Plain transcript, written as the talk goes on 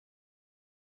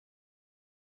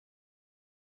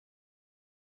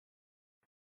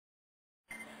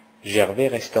Gervais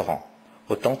Restaurant,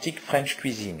 authentic French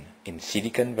cuisine in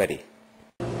Silicon Valley.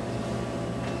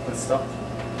 Let's start.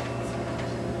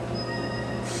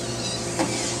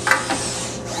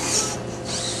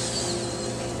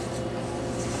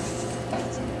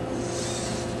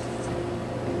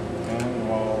 And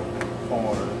we'll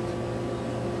forward.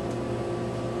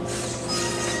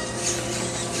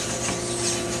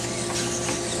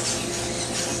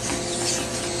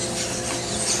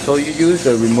 So you use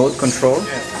the remote control?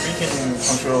 Yes, we can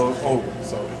control all.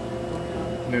 So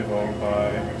Nuvo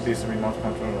by this remote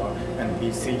controller and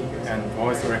PC and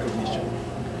voice recognition.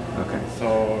 Okay.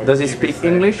 So Does he you speak could say-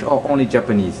 English or only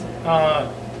Japanese?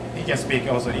 He can speak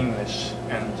also English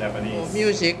and Japanese.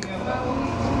 Music.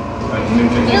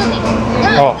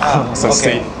 Oh, so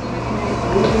okay. see.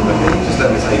 Just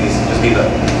let me say this, just be there.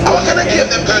 What kind of game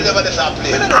them girls ever this are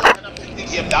playing? The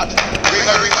game that ring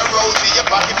a rosy, your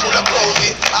pocket full of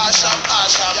clothes. Asham,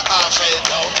 fell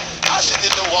down. Acid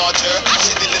in the water,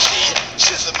 acid in the sea.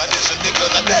 She's a man, is a nigga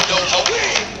that they don't know.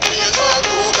 We is all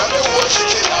cool, got the whole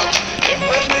city out.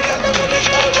 Impress me, got the money,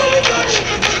 start to the dance.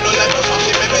 You know like a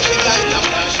fucking baby, like a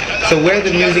flash. So where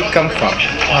the music come from?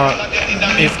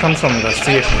 It comes from the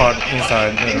CF card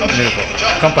inside Nuvo.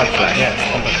 Compact flash. Yes,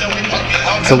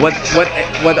 compact. So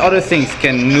what other things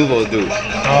can Nuvo do?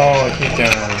 Oh, he can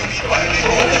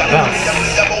dance.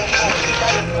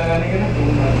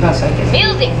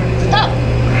 Music, stop!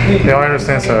 The audio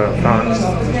sensor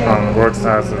works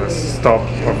as a stop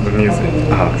of the music.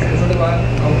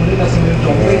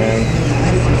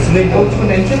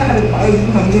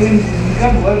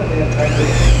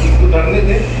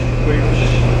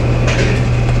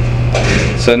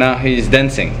 So now he's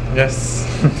dancing. Yes.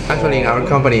 Actually, in our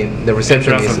company, the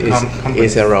reception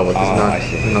is a robot.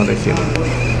 It's not a human.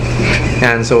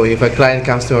 And so, if a client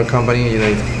comes to our company,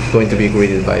 it's going to be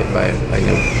greeted by them.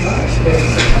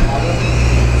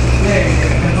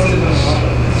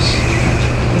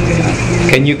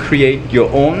 Can you create your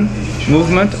own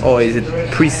movement or is it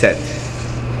preset?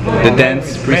 The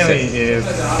dance Mainly preset. is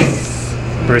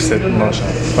preset motion,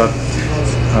 but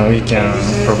we can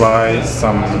provide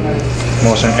some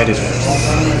motion editors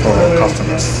for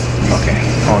customers. Okay.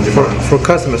 On demand. For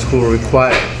customers who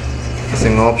require as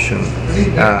an option,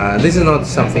 this is not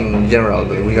something general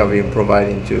that we have been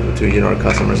providing to general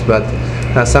customers, but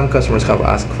some customers have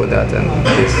asked for that, and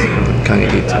this can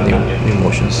edit new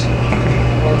motions.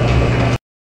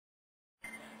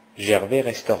 Gervais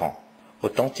Restaurant,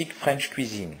 authentic French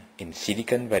cuisine in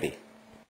Silicon Valley.